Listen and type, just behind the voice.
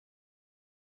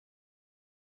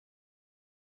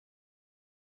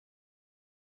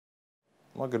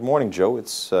Well, good morning, Joe.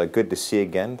 It's good to see you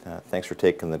again. Thanks for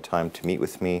taking the time to meet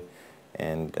with me.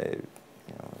 And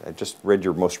I just read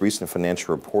your most recent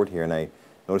financial report here, and I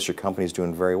noticed your company is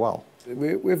doing very well.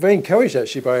 We're very encouraged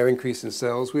actually by our increase in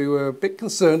sales. We were a bit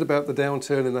concerned about the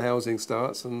downturn in the housing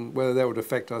starts and whether that would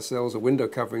affect our sales of window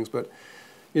coverings. But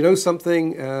you know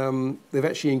something, they've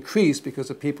actually increased because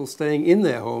of people staying in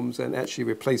their homes and actually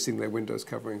replacing their windows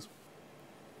coverings.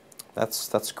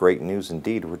 That's great news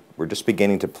indeed. We're just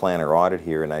beginning to plan our audit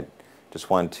here, and I just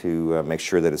want to make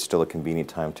sure that it's still a convenient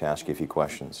time to ask you a few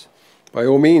questions. By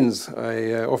all means,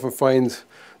 I often find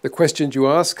the questions you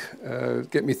ask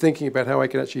get me thinking about how I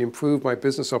can actually improve my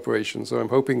business operations. So I'm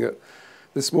hoping that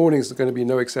this morning is going to be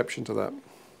no exception to that.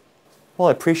 Well,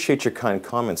 I appreciate your kind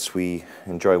comments. We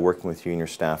enjoy working with you and your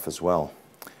staff as well.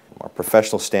 Our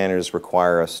professional standards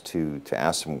require us to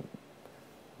ask some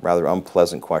rather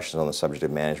unpleasant questions on the subject of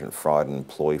management fraud and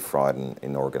employee fraud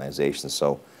in organizations.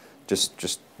 So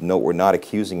just note we're not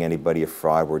accusing anybody of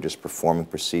fraud. We're just performing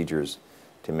procedures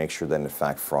to make sure that in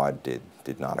fact fraud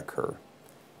did not occur.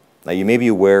 Now, you may be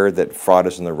aware that fraud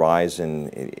is on the rise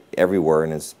everywhere,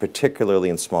 and it's particularly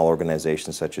in small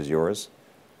organizations such as yours.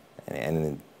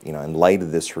 And in light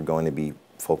of this, we're going to be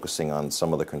focusing on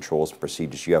some of the controls and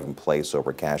procedures you have in place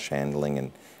over cash handling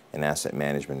and asset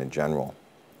management in general.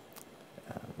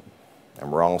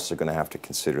 And we're also going to have to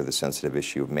consider the sensitive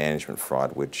issue of management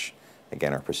fraud, which,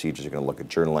 again, our procedures are going to look at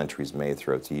journal entries made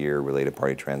throughout the year, related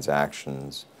party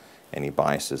transactions, any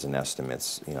biases and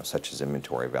estimates, such as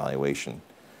inventory valuation.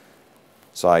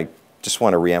 So I just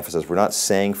want to reemphasize, we're not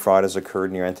saying fraud has occurred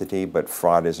in your entity, but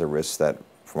fraud is a risk that,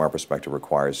 from our perspective,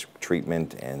 requires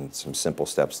treatment, and some simple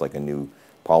steps like a new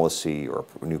policy or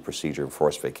a new procedure of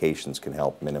forced vacations can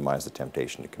help minimize the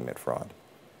temptation to commit fraud.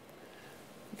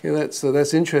 Okay,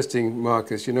 that's interesting,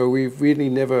 Marcus. We've really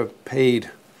never paid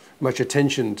much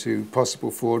attention to possible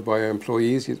fraud by our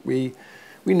employees. We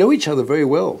know each other very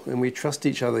well, and we trust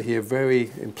each other here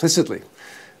very implicitly.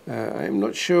 I'm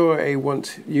not sure I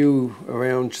want you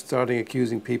around starting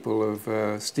accusing people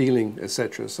of stealing,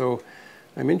 etc. So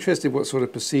I'm interested what sort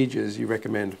of procedures you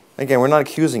recommend. Again, we're not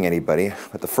accusing anybody,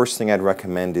 but the first thing I'd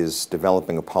recommend is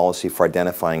developing a policy for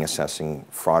identifying, assessing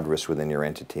fraud risk within your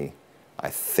entity. I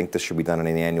think this should be done on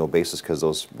an annual basis because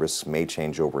those risks may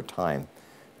change over time.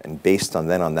 And based on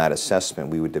that assessment,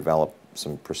 we would develop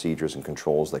some procedures and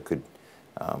controls that could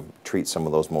treat some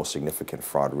of those most significant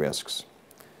fraud risks.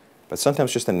 But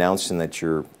sometimes just announcing that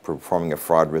you're performing a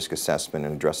fraud risk assessment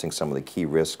and addressing some of the key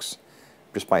risks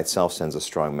just by itself sends a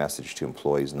strong message to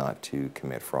employees not to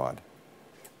commit fraud.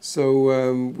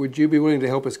 So would you be willing to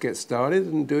help us get started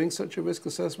in doing such a risk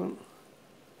assessment?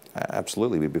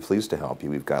 Absolutely, we'd be pleased to help you.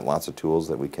 We've got lots of tools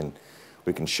that we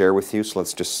can share with you, so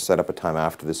let's just set up a time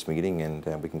after this meeting and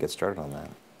we can get started on that.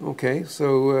 Okay,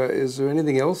 so is there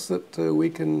anything else that we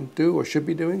can do or should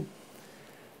be doing?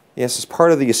 Yes, as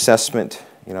part of the assessment,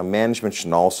 management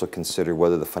should also consider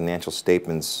whether the financial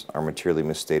statements are materially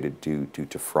misstated due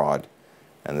to fraud.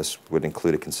 And this would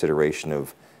include a consideration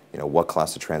of what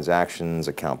class of transactions,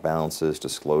 account balances,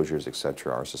 disclosures,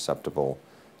 etc. are susceptible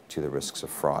to the risks of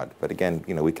fraud. But again,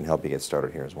 we can help you get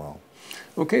started here as well.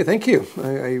 Okay, thank you.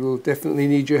 I will definitely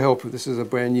need your help. This is a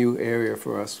brand new area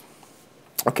for us.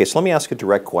 Okay, so let me ask a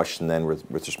direct question then with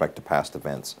respect to past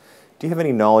events. Do you have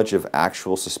any knowledge of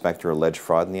actual suspected or alleged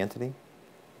fraud in the entity?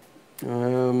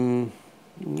 Not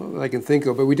that I can think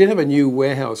of, but we did have a new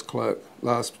warehouse clerk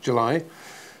last July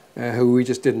who we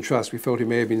just didn't trust. We felt he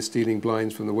may have been stealing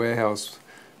blinds from the warehouse,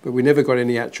 but we never got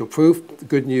any actual proof. The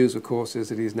good news, of course, is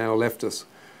that he's now left us.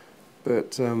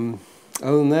 But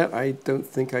other than that, I don't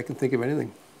think I can think of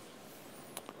anything.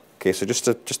 Okay, so just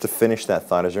to finish that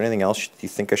thought, is there anything else you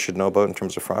think I should know about in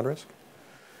terms of fraud risk?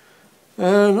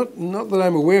 Not that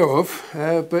I'm aware of,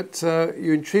 but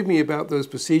you intrigued me about those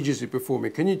procedures you're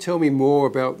performing. Can you tell me more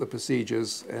about the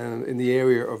procedures in the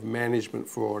area of management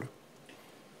fraud?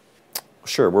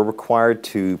 Sure, we're required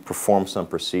to perform some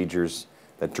procedures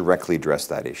that directly address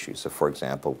that issue. So for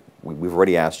example, we've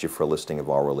already asked you for a listing of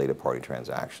all related party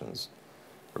transactions.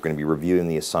 We're going to be reviewing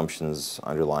the assumptions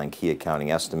underlying key accounting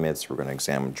estimates. We're going to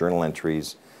examine journal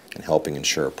entries and helping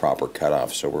ensure a proper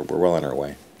cutoff. So we're well on our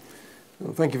way.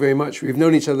 Well, thank you very much. We've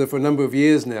known each other for a number of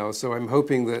years now, so I'm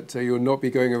hoping that you'll not be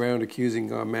going around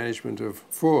accusing our management of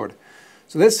fraud.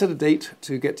 So let's set a date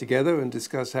to get together and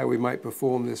discuss how we might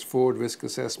perform this fraud risk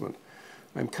assessment.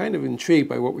 I'm kind of intrigued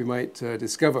by what we might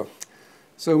discover.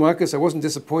 So Marcus, I wasn't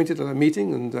disappointed at our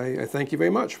meeting, and I thank you very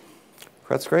much.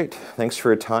 That's great. Thanks for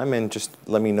your time, and just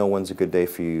let me know when's a good day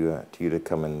for you to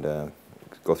come and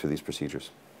go through these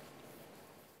procedures.